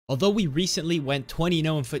Although we recently went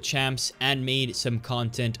 20-0 in Foot Champs and made some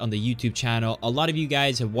content on the YouTube channel, a lot of you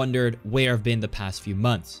guys have wondered where I've been the past few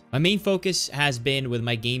months. My main focus has been with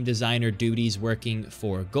my game designer duties working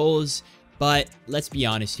for goals, but let's be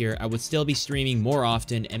honest here, I would still be streaming more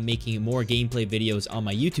often and making more gameplay videos on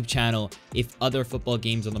my YouTube channel if other football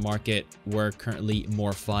games on the market were currently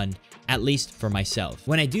more fun, at least for myself.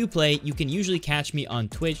 When I do play, you can usually catch me on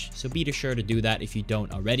Twitch, so be sure to do that if you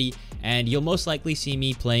don't already, and you'll most likely see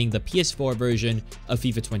me playing the PS4 version of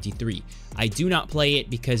FIFA 23. I do not play it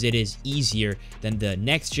because it is easier than the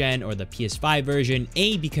next gen or the PS5 version,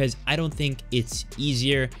 A, because I don't think it's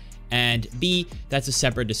easier, and B, that's a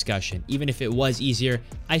separate discussion. Even if it was easier,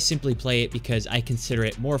 I simply play it because I consider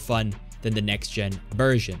it more fun than the next gen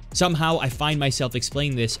version. Somehow I find myself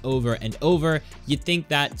explaining this over and over. You'd think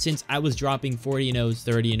that since I was dropping 40-0s,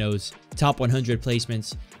 30-0s, top 100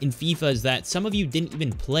 placements in FIFAs that some of you didn't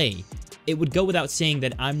even play, it would go without saying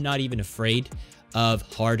that I'm not even afraid of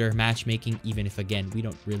harder matchmaking, even if, again, we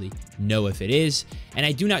don't really know if it is. And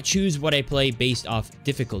I do not choose what I play based off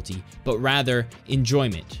difficulty, but rather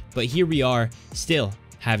enjoyment. But here we are, still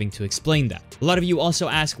having to explain that. A lot of you also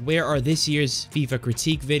ask, where are this year's FIFA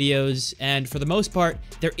critique videos? And for the most part,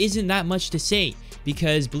 there isn't that much to say,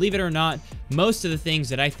 because believe it or not, most of the things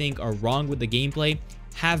that I think are wrong with the gameplay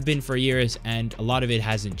have been for years, and a lot of it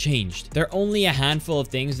hasn't changed. There are only a handful of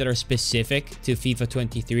things that are specific to FIFA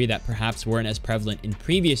 23 that perhaps weren't as prevalent in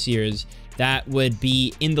previous years that would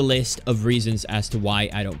be in the list of reasons as to why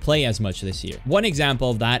I don't play as much this year. One example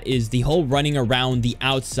of that is the whole running around the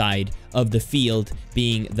outside of the field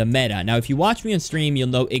being the meta. Now, if you watch me on stream, you'll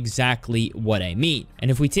know exactly what I mean. And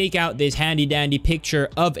if we take out this handy dandy picture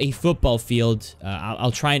of a football field,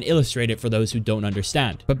 I'll try and illustrate it for those who don't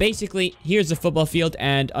understand. But basically, here's the football field,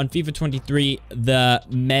 and on FIFA 23, the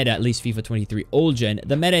meta, at least FIFA 23 old gen,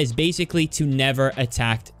 the meta is basically to never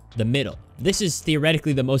attack the middle. This is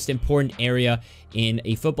theoretically the most important area in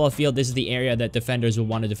a football field. This is the area that defenders will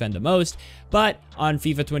want to defend the most, but on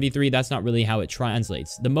FIFA 23, that's not really how it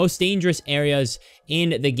translates. The most dangerous areas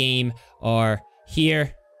in the game are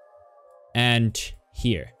here and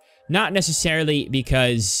here. Not necessarily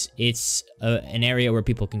because it's an area where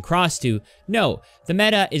people can cross to. No, the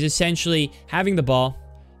meta is essentially having the ball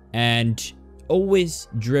and always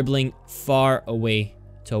dribbling far away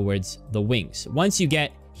towards the wings. Once you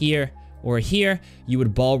get here or here, you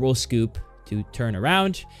would ball roll scoop to turn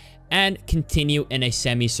around and continue in a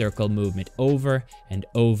semicircle movement over and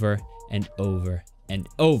over and over and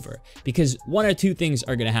over, because one or two things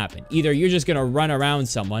are going to happen. Either you're just going to run around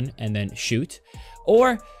someone and then shoot,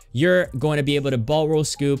 or you're going to be able to ball roll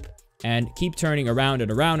scoop and keep turning around and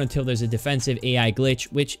around until there's a defensive AI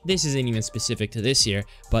glitch, which this isn't even specific to this year,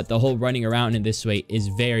 but the whole running around in this way is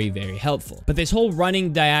very, very helpful. But this whole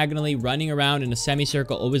running diagonally, running around in a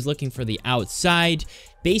semicircle, always looking for the outside,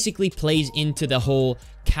 basically plays into the whole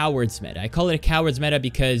cowards meta. I call it a cowards meta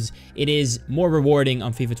because it is more rewarding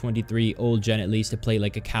on FIFA 23, old gen at least, to play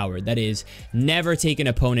like a coward. That is, never take an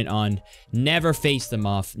opponent on, never face them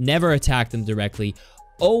off, never attack them directly,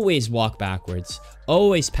 always walk backwards,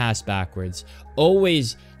 always pass backwards,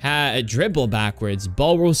 always dribble backwards,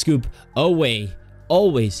 ball roll scoop away,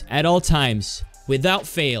 always, at all times, without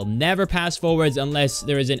fail, never pass forwards unless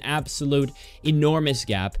there is an absolute enormous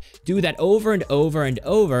gap. Do that over and over and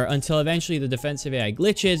over until eventually the defensive AI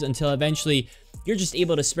glitches, until eventually you're just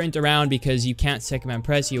able to sprint around because you can't second man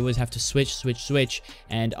press. You always have to switch,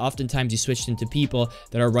 and oftentimes you switched into people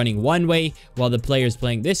that are running one way while the player is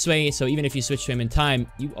playing this way. So even if you switch to him in time,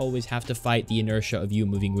 you always have to fight the inertia of you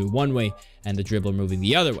moving one way and the dribbler moving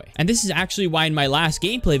the other way. And this is actually why in my last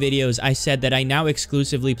gameplay videos, I said that I now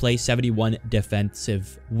exclusively play 71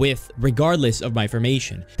 defensive with, regardless of my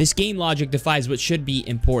formation. This game logic defies what should be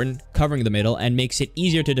important, covering the middle, and makes it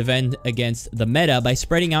easier to defend against the meta by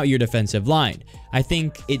spreading out your defensive line. I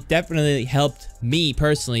think it definitely helped me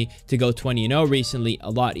personally to go 20-0 recently a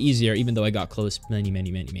lot easier, even though I got close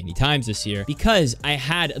many times this year, because I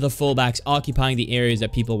had the fullbacks occupying the areas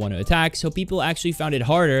that people want to attack, so people actually found it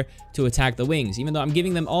harder to attack the wings, even though I'm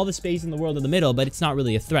giving them all the space in the world in the middle, but it's not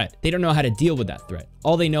really a threat. They don't know how to deal with that threat.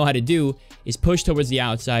 All they know how to do is push towards the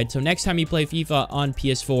outside. So next time you play FIFA on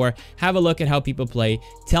PS4, have a look at how people play.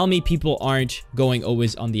 Tell me people aren't going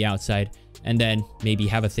always on the outside, and then maybe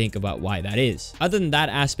have a think about why that is. Other than that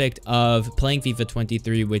aspect of playing FIFA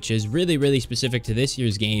 23, which is really specific to this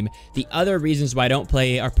year's game, the other reasons why I don't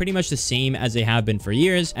play are pretty much the same as they have been for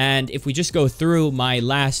years. And if we just go through my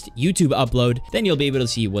last YouTube upload, then you'll be able to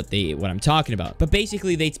see what I'm talking about. But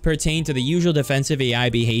basically, they pertain to the usual defensive AI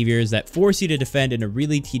behaviors that force you to defend in a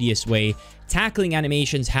really tedious way, tackling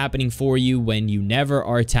animations happening for you when you never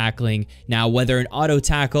are tackling. Now, whether an auto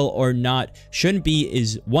tackle or not shouldn't be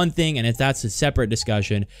is one thing, and if that's a separate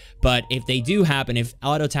discussion. But if they do happen, if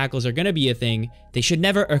auto tackles are going to be a thing, they should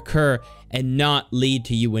never occur and not lead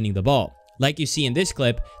to you winning the ball. Like you see in this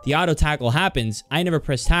clip, the auto tackle happens, I never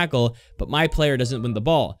press tackle, but my player doesn't win the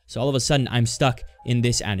ball. So all of a sudden, I'm stuck in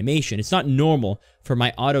this animation. It's not normal for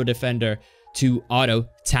my auto defender to auto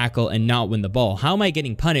tackle and not win the ball. How am I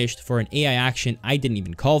getting punished for an AI action I didn't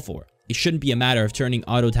even call for? It shouldn't be a matter of turning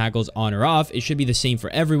auto tackles on or off. It should be the same for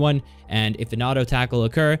everyone. And if an auto tackle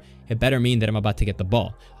occur, it better mean that I'm about to get the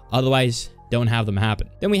ball. Otherwise, don't have them happen.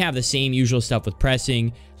 Then we have the same usual stuff with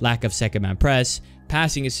pressing, lack of second man press,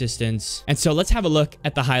 passing assistance. And so let's have a look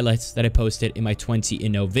at the highlights that I posted in my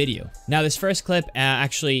 20-0 video. Now, this first clip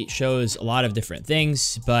actually shows a lot of different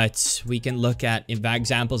things, but we can look at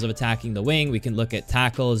examples of attacking the wing. We can look at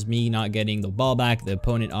tackles, me not getting the ball back, the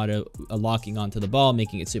opponent auto locking onto the ball,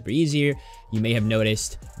 making it super easier. You may have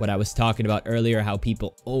noticed what I was talking about earlier, how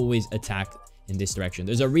people always attack in this direction.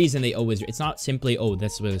 There's a reason they always, it's not simply, oh,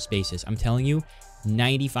 that's where the space is. I'm telling you,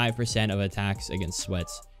 95% of attacks against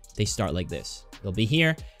sweats, they start like this. They'll be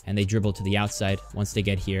here and they dribble to the outside. Once they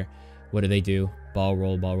get here, what do? Ball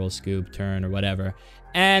roll, scoop, turn, or whatever.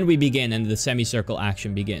 And we begin, and the semicircle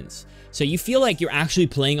action begins. So you feel like you're actually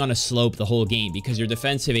playing on a slope the whole game because your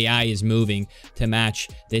defensive AI is moving to match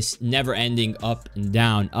this never-ending up and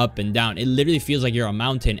down, up and down. It literally feels like you're a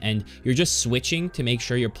mountain and you're just switching to make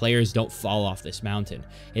sure your players don't fall off this mountain.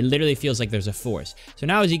 It literally feels like there's a force. So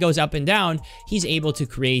now as he goes up and down, he's able to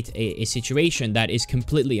create a situation that is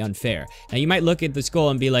completely unfair. Now you might look at this goal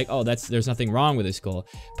and be like, oh, there's nothing wrong with this goal.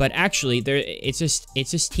 But actually, it's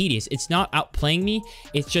just tedious. It's not outplaying me.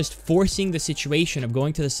 It's just forcing the situation of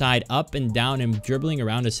going to the side, up and down, and dribbling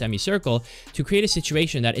around a semicircle to create a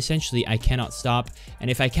situation that essentially I cannot stop. And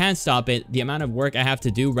if I can stop it, the amount of work I have to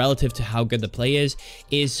do relative to how good the play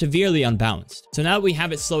is severely unbalanced. So now that we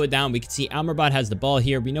have it slow it down, we can see Amrabat has the ball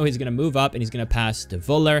here. We know he's going to move up and he's going to pass to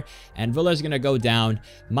Vuller, and Vuller's going to go down.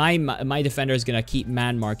 My defender is going to keep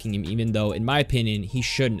man marking him, even though in my opinion he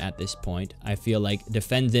shouldn't at this point. I feel like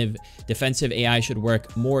defensive AI should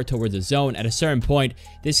work more towards the zone. At a certain point,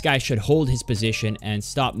 this guy should hold his position and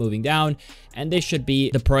stop moving down, and this should be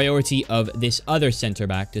the priority of this other center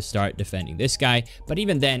back to start defending this guy. But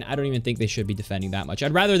even then, I don't even think they should be defending that much.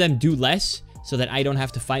 I'd rather them do less so that I don't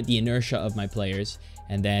have to fight the inertia of my players,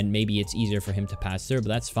 and then maybe it's easier for him to pass through, but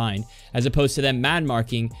that's fine, as opposed to them man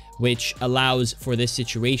marking, which allows for this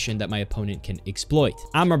situation that my opponent can exploit.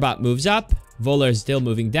 Amrabat moves up, Vuller is still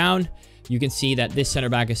moving down. You can see that this center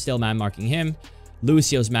back is still man marking him.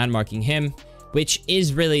 Lucio's man marking him, which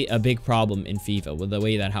is really a big problem in FIFA with the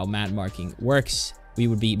way that how man marking works. We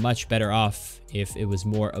would be much better off if it was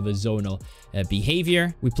more of a zonal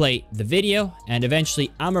behavior. We play the video, and eventually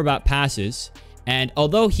Amrabat passes, and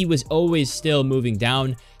although he was always still moving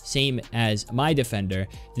down, same as my defender,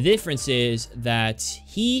 the difference is that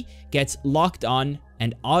he gets locked on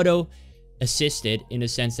and auto assisted in a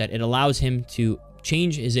sense that it allows him to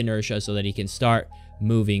change his inertia so that he can start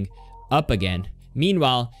moving up again.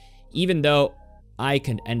 Meanwhile, even though I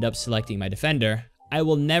can end up selecting my defender, I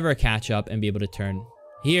will never catch up and be able to turn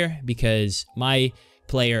here because my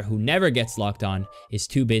player who never gets locked on is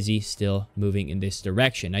too busy still moving in this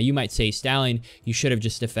direction. Now you might say, Stallion, you should have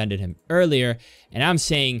just defended him earlier, and I'm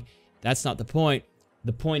saying that's not the point.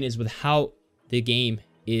 The point is with how the game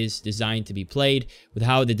is designed to be played, with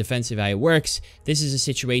how the defensive AI works, this is a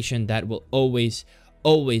situation that will always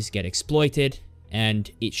get exploited,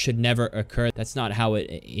 and it should never occur. That's not how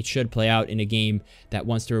it should play out in a game that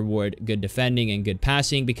wants to reward good defending and good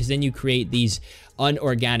passing, because then you create these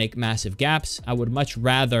unorganic massive gaps. I would much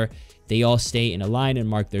rather they all stay in a line and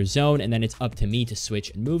mark their zone, and then it's up to me to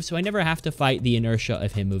switch and move, so I never have to fight the inertia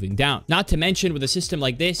of him moving down. Not to mention, with a system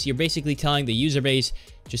like this, you're basically telling the user base,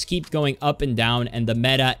 just keep going up and down, and the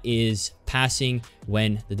meta is passing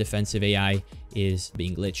when the defensive AI is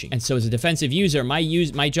being glitching. And so as a defensive user,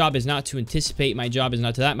 my job is not to anticipate, my job is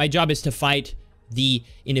not to that. My job is to fight the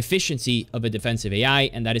inefficiency of a defensive AI,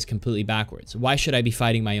 and that is completely backwards. Why should I be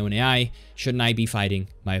fighting my own AI? Shouldn't I be fighting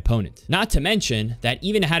my opponent? Not to mention that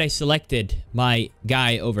even had I selected my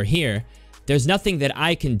guy over here, there's nothing that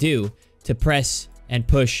I can do to press and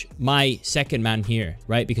push my second man here,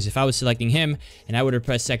 right? Because if I was selecting him and I would have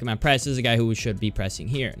pressed second man press, this is a guy who should be pressing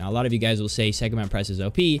here. Now, a lot of you guys will say second man press is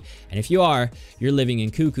OP. And if you are, you're living in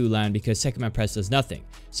cuckoo land because second man press does nothing.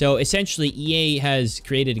 So essentially, EA has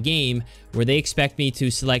created a game where they expect me to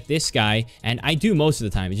select this guy, and I do most of the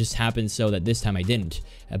time. It just happens so that this time I didn't.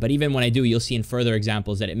 But even when I do, you'll see in further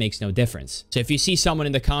examples that it makes no difference. So if you see someone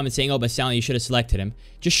in the comments saying, oh, but Stallion, you should have selected him,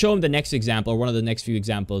 just show them the next example or one of the next few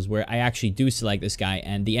examples where I actually do select this guy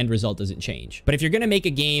and the end result doesn't change. But if you're going to make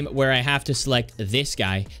a game where I have to select this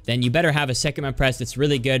guy, then you better have a second man press that's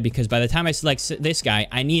really good, because by the time I select this guy,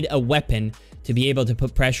 I need a weapon to be able to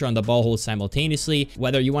put pressure on the ball hold simultaneously.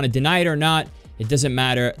 Whether you want to deny it or not, it doesn't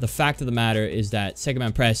matter. The fact of the matter is that second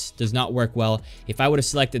man press does not work well. If I would have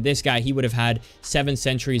selected this guy, he would have had 7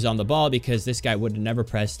 centuries on the ball, because this guy would have never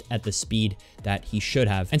pressed at the speed that he should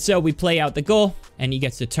have. And so we play out the goal and he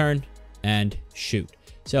gets to turn and shoot.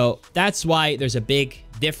 So that's why there's a big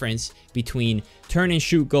difference between turn and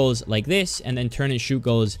shoot goals like this and then turn and shoot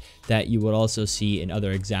goals that you would also see in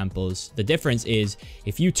other examples. The difference is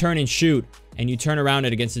if you turn and shoot and you turn around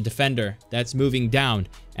it against a defender that's moving down,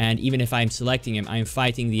 and even if I'm selecting him, I'm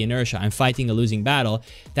fighting the inertia, I'm fighting a losing battle,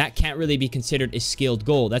 that can't really be considered a skilled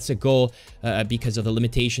goal. That's a goal because of the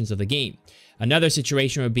limitations of the game. Another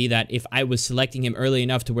situation would be that if I was selecting him early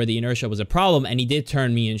enough to where the inertia was a problem and he did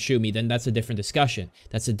turn me and shoot me, then that's a different discussion.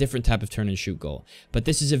 That's a different type of turn and shoot goal. But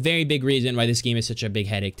this is a very big reason why this game is such a big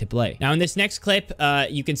headache to play. Now in this next clip,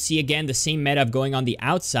 you can see again the same meta of going on the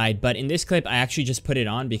outside, but in this clip, I actually just put it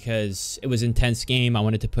on because it was an intense game. I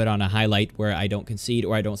wanted to put on a highlight where I don't concede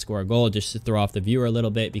or I don't score a goal, just to throw off the viewer a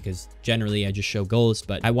little bit, because generally I just show goals,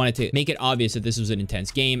 but I wanted to make it obvious that this was an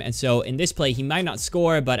intense game. And so in this play, he might not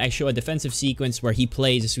score, but I show a defensive sequence where he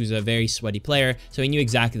plays. This was a very sweaty player, so he knew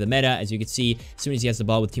exactly the meta. As you can see, as soon as he has the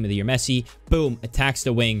ball with Team of the Year Messi, boom, attacks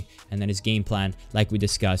the wing, and then his game plan, like we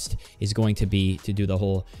discussed, is going to be to do the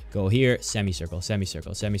whole go here, semicircle,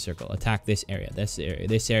 semicircle, semicircle, attack this area,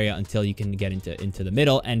 this area until you can get into the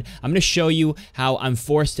middle. And I'm going to show you how I'm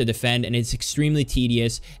forced to defend, and it's extremely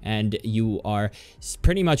tedious, and you are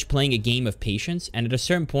pretty much playing a game of patience, and at a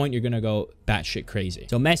certain point, you're going to go batshit crazy.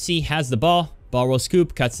 So Messi has the ball. Ball roll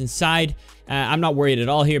scoop, cuts inside. I'm not worried at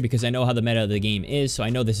all here because I know how the meta of the game is, so I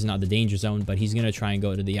know this is not the danger zone, but he's going to try and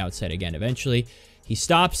go to the outside again eventually. He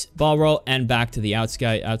stops, ball roll, and back to the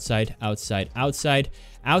outside, outside, outside, outside.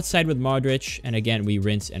 Outside with Modric, and again, we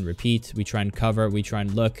rinse and repeat. We try and cover, we try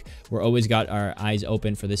and look. We're always got our eyes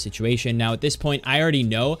open for this situation. Now, at this point, I already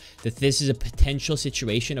know that this is a potential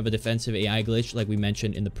situation of a defensive AI glitch, like we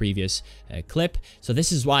mentioned in the previous clip. So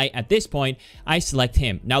this is why, at this point, I select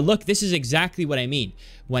him. Now, look, this is exactly what I mean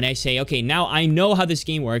when I say, okay, now I know how this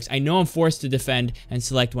game works. I know I'm forced to defend and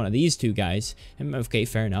select one of these two guys. And okay,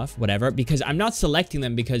 fair enough, whatever, because I'm not selecting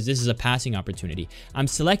them because this is a passing opportunity. I'm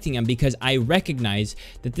selecting them because I recognize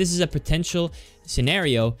that this is a potential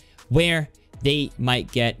scenario where they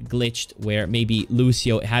might get glitched, where maybe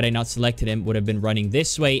Lucio, had I not selected him, would have been running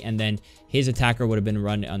this way, and then his attacker would have been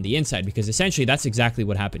run on the inside, because essentially that's exactly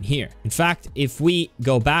what happened here. In fact, if we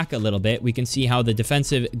go back a little bit, we can see how the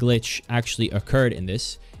defensive glitch actually occurred in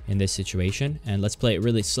this situation. And let's play it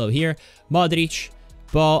really slow here. Modric,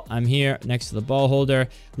 ball, I'm here next to the ball holder.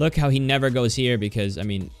 Look how he never goes here, because I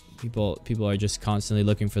mean, people are just constantly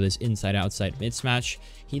looking for this inside-outside mismatch.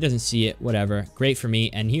 He doesn't see it, whatever. Great for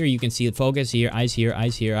me. And here you can see the focus here, eyes here,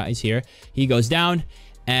 eyes here, eyes here. He goes down,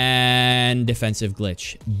 and defensive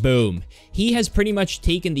glitch. Boom. He has pretty much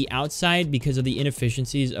taken the outside because of the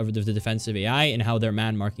inefficiencies of the defensive AI and how their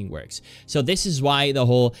man marking works. So this is why the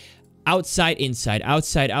whole outside, inside,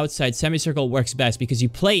 outside, outside semicircle works best, because you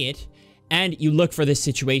play it and you look for this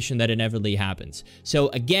situation that inevitably happens. So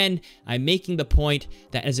again, I'm making the point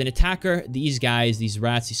that as an attacker, these guys, these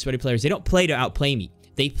rats, these sweaty players, they don't play to outplay me.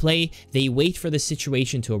 They wait for the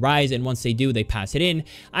situation to arise, and once they do, they pass it in.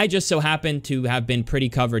 I just so happened to have been pretty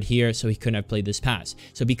covered here, so he couldn't have played this pass.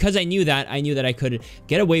 So because I knew that I could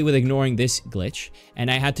get away with ignoring this glitch,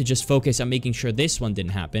 and I had to just focus on making sure this one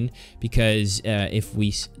didn't happen, because if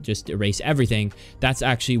we just erase everything, that's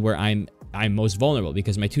actually where I'm most vulnerable,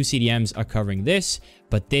 because my two CDMs are covering this,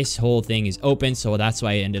 but this whole thing is open, so that's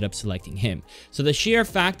why I ended up selecting him. So the sheer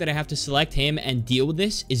fact that I have to select him and deal with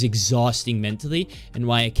this is exhausting mentally, and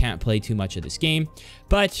why I can't play too much of this game.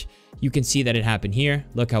 But you can see that it happened here.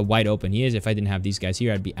 Look how wide open he is. If I didn't have these guys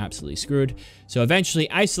here, I'd be absolutely screwed. So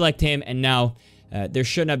eventually I select him, and now there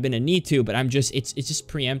shouldn't have been a need to, but it's just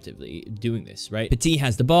preemptively doing this, right? Petit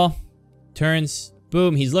has the ball, turns,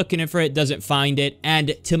 Boom, he's looking for it, doesn't find it.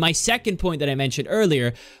 And to my second point that I mentioned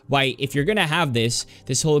earlier, why if you're going to have this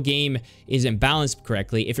whole game isn't balanced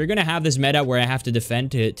correctly. If you're going to have this meta where I have to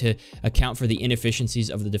defend to account for the inefficiencies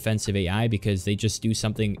of the defensive AI because they just do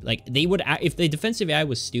something like they would, if the defensive AI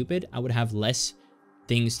was stupid, I would have less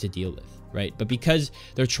things to deal with, right? But because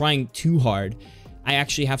they're trying too hard, I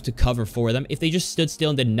actually have to cover for them. If they just stood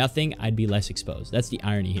still and did nothing, I'd be less exposed. That's the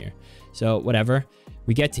irony here. So whatever,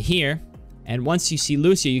 we get to here. And once you see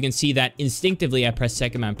Lucio, you can see that instinctively I press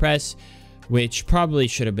second man press, which probably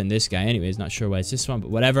should have been this guy anyways. Not sure why it's this one, but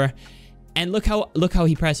whatever. And look how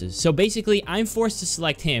he presses. So basically, I'm forced to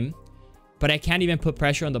select him, but I can't even put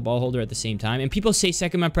pressure on the ball holder at the same time. And people say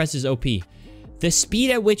second man press is OP. The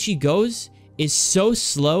speed at which he goes is so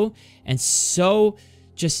slow and so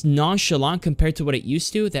just nonchalant compared to what it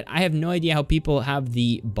used to that I have no idea how people have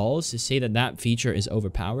the balls to say that that feature is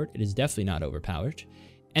overpowered. It is definitely not overpowered.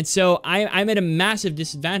 And so I'm at a massive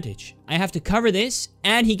disadvantage. I have to cover this,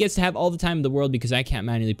 and he gets to have all the time in the world because I can't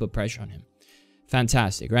manually put pressure on him.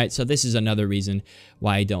 Fantastic, right? So this is another reason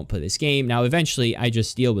why I don't play this game. Now, eventually, I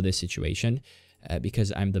just deal with this situation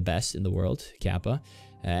because I'm the best in the world, Kappa.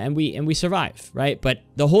 And we survive, right? But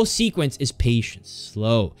the whole sequence is patience,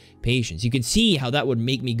 slow patience. You can see how that would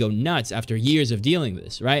make me go nuts after years of dealing with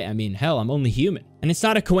this, right? I mean, hell, I'm only human. And it's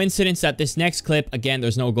not a coincidence that this next clip, again,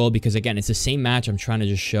 there's no goal because, again, it's the same match. I'm trying to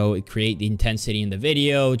just create the intensity in the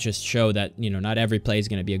video, just show that, you know, not every play is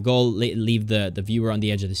going to be a goal. Leave the viewer on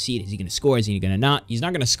the edge of the seat. Is he going to score? Is he going to not? He's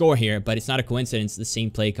not going to score here, but it's not a coincidence. The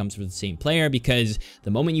same play comes from the same player because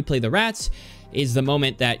the moment you play the rats is the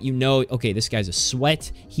moment that you know, okay, this guy's a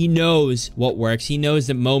sweat. He knows what works. He knows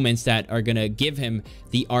the moments that are going to give him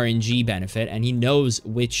the RNG benefit, and he knows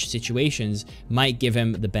which situations might give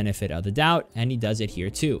him the benefit of the doubt, and he does it here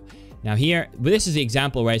too. Now here, this is the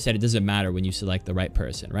example where I said it doesn't matter when you select the right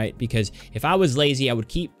person, right? Because if I was lazy, I would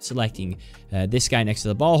keep selecting this guy next to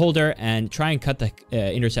the ball holder and try and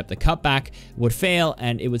intercept the cutback, would fail,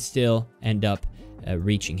 and it would still end up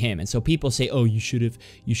reaching him. And so people say, oh, you should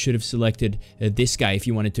have selected this guy if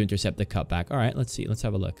you wanted to intercept the cutback. All right, let's see. Let's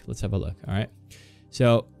have a look. All right.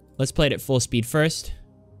 So let's play it at full speed first.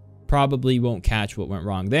 Probably won't catch what went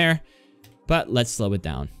wrong there, but let's slow it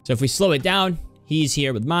down. So if we slow it down, he's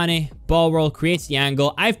here with Mane, ball roll, creates the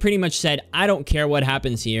angle. I've pretty much said, I don't care what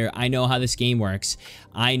happens here. I know how this game works.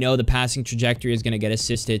 I know the passing trajectory is going to get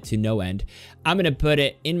assisted to no end. I'm going to put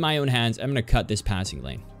it in my own hands. I'm going to cut this passing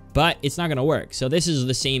lane. But it's not going to work. So this is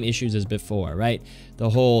the same issues as before, right? The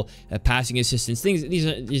whole passing assistance things. These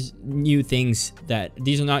are new things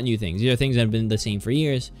these are not new things. These are things that have been the same for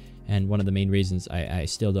years. And one of the main reasons I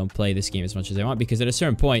still don't play this game as much as I want, because at a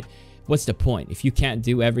certain point, what's the point? If you can't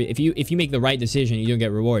do if you make the right decision, you don't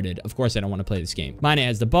get rewarded. Of course, I don't want to play this game. Mane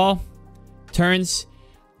has the ball, turns.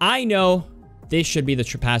 I know this should be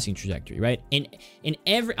the passing trajectory, right? In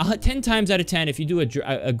every 10 times out of 10, if you do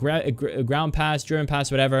a ground pass, driven pass,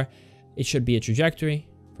 whatever, it should be a trajectory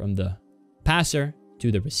from the passer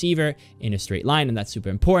to the receiver in a straight line. And that's super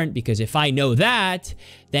important because if I know that,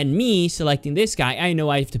 then me selecting this guy, I know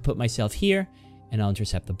I have to put myself here and I'll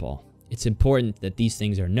intercept the ball. It's important that these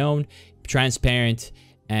things are known, transparent,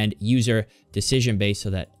 and user decision-based so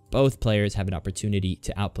that both players have an opportunity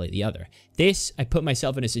to outplay the other. This, I put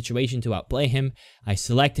myself in a situation to outplay him. I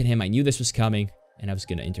selected him. I knew this was coming, and I was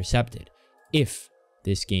going to intercept it if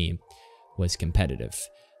this game was competitive.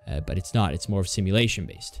 But it's not. It's more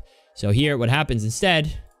simulation-based. So here, what happens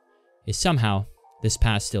instead is somehow this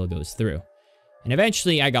pass still goes through. And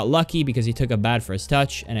eventually, I got lucky because he took a bad first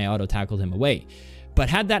touch, and I auto-tackled him away. But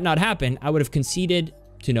had that not happened, I would have conceded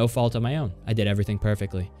to no fault of my own. I did everything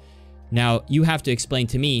perfectly. Now, you have to explain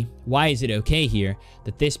to me, why is it okay here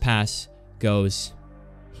that this pass goes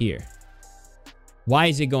here? Why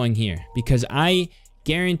is it going here? Because I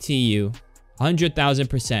guarantee you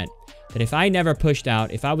 100,000% that if I never pushed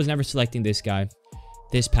out, if I was never selecting this guy,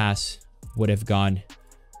 this pass would have gone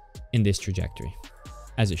in this trajectory,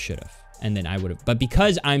 as it should have. And then I would have. But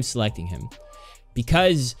because I'm selecting him,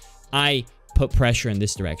 because I put pressure in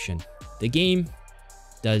this direction, the game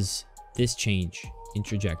does this change in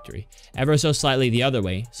trajectory ever so slightly the other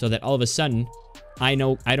way, so that all of a sudden I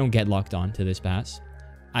know I don't get locked on to this pass.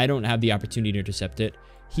 I don't have the opportunity to intercept it.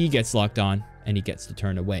 He gets locked on and he gets to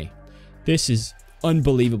turn away. This is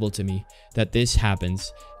unbelievable to me that this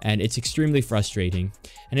happens, and it's extremely frustrating,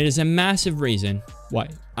 and it is a massive reason why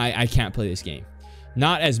I can't play this game.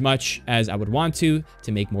 Not as much as I would want to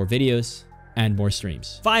make more videos, and more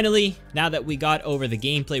streams. Finally, now that we got over the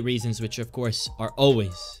gameplay reasons, which of course are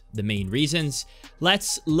always the main reasons,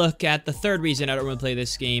 let's look at the third reason I don't want to play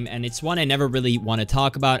this game, and it's one I never really want to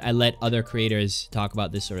talk about. I let other creators talk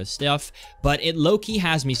about this sort of stuff, but it low-key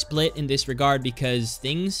has me split in this regard because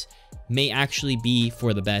things may actually be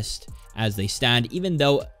for the best as they stand, even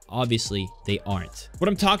though obviously they aren't. What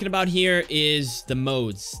I'm talking about here is the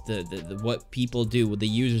modes, the what people do, what the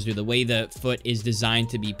users do, the way the foot is designed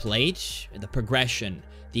to be played, the progression,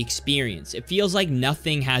 the experience. It feels like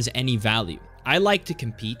nothing has any value. I like to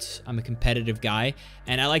compete. I'm a competitive guy,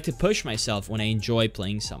 and I like to push myself when I enjoy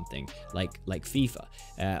playing something like FIFA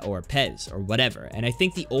or PES or whatever. And I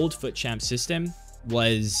think the old foot champ system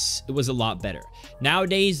was a lot better.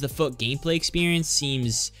 Nowadays, the foot gameplay experience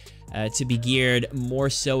seems to be geared more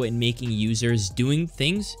so in making users doing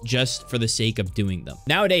things just for the sake of doing them.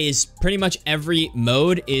 Nowadays, pretty much every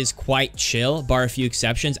mode is quite chill, bar a few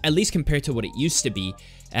exceptions, at least compared to what it used to be.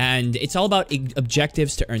 And it's all about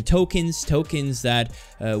objectives to earn tokens that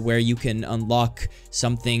where you can unlock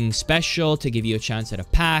something special to give you a chance at a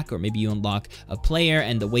pack, or maybe you unlock a player,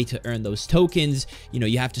 and the way to earn those tokens, you know,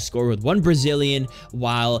 you have to score with one Brazilian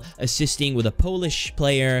while assisting with a Polish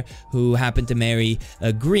player who happened to marry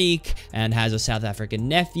a Greek and has a South African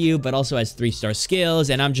nephew, but also has 3-star skills.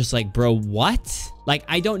 And I'm just like, bro, what? Like,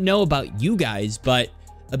 I don't know about you guys, but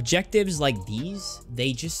objectives like these,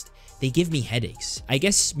 they give me headaches. I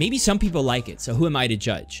guess maybe some people like it, so who am I to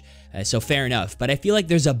judge? So fair enough, but I feel like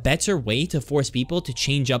there's a better way to force people to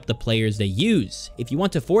change up the players they use. If you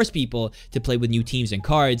want to force people to play with new teams and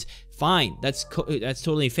cards, fine, that's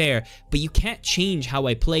totally fair, but you can't change how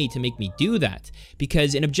I play to make me do that,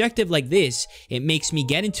 because an objective like this, it makes me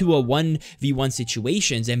get into a 1v1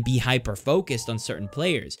 situations and be hyper focused on certain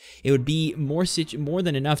players. It would be more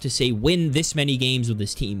than enough to say win this many games with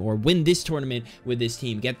this team, or win this tournament with this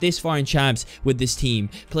team, get this far in champs with this team,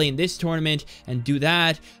 play in this tournament and do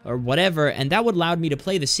that or whatever, and that would allow me to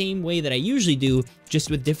play the same way that I usually do, just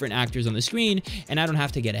with different actors on the screen, and I don't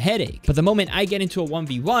have to get a headache. But the moment I get into a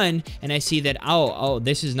 1v1 and I see that, oh,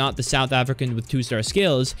 this is not the South African with 2-star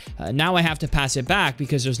skills, now I have to pass it back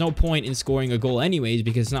because there's no point in scoring a goal anyways,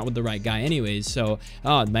 because it's not with the right guy anyways. So,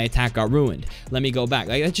 oh, my attack got ruined. Let me go back.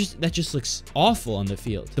 Like, that just looks awful on the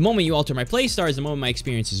field. The moment you alter my play stars, the moment my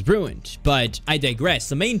experience is ruined. But I digress.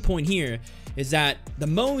 The main point here is that the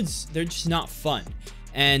modes, they're just not fun,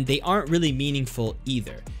 and they aren't really meaningful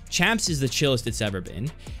either. Champs is the chillest it's ever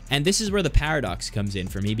been, and this is where the paradox comes in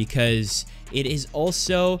for me, because it is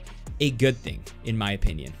also a good thing in my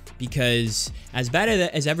opinion, because as bad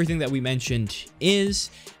as everything that we mentioned is,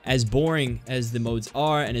 as boring as the modes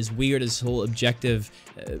are, and as weird as this whole objective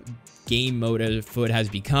game mode of foot has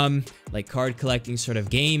become, like card collecting sort of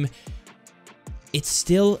game, it's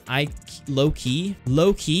still, low-key,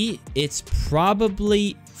 it's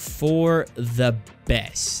probably for the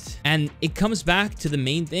best. And it comes back to the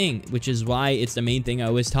main thing, which is why it's the main thing I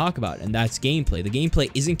always talk about, and that's gameplay. The gameplay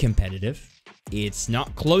isn't competitive. It's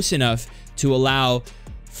not close enough to allow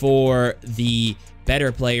for the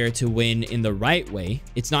better player to win in the right way.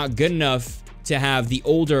 It's not good enough to have the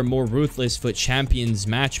older, more ruthless foot champions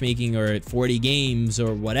matchmaking or at 40 games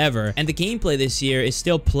or whatever. And the gameplay this year is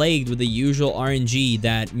still plagued with the usual RNG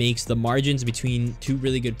that makes the margins between two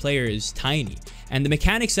really good players tiny. And the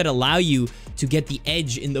mechanics that allow you to get the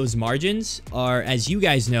edge in those margins are, as you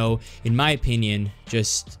guys know, in my opinion,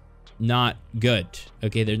 just not good.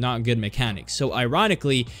 Okay, they're not good mechanics. So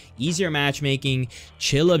ironically, easier matchmaking,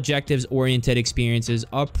 chill objectives oriented experiences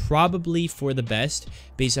are probably for the best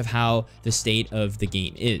based off how the state of the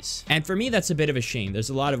game is. And for me, that's a bit of a shame. There's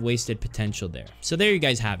a lot of wasted potential there. So there you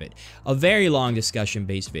guys have it. A very long discussion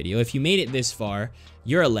based video. If you made it this far,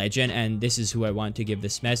 you're a legend, and this is who I want to give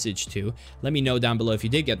this message to. Let me know down below if you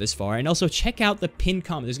did get this far, and also check out the pinned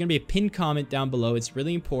comment. There's going to be a pinned comment down below. It's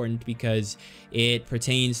really important because it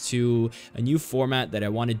pertains to a new format that I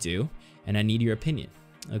want to do, and I need your opinion.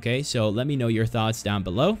 Okay, so let me know your thoughts down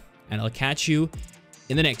below, and I'll catch you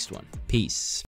in the next one. Peace.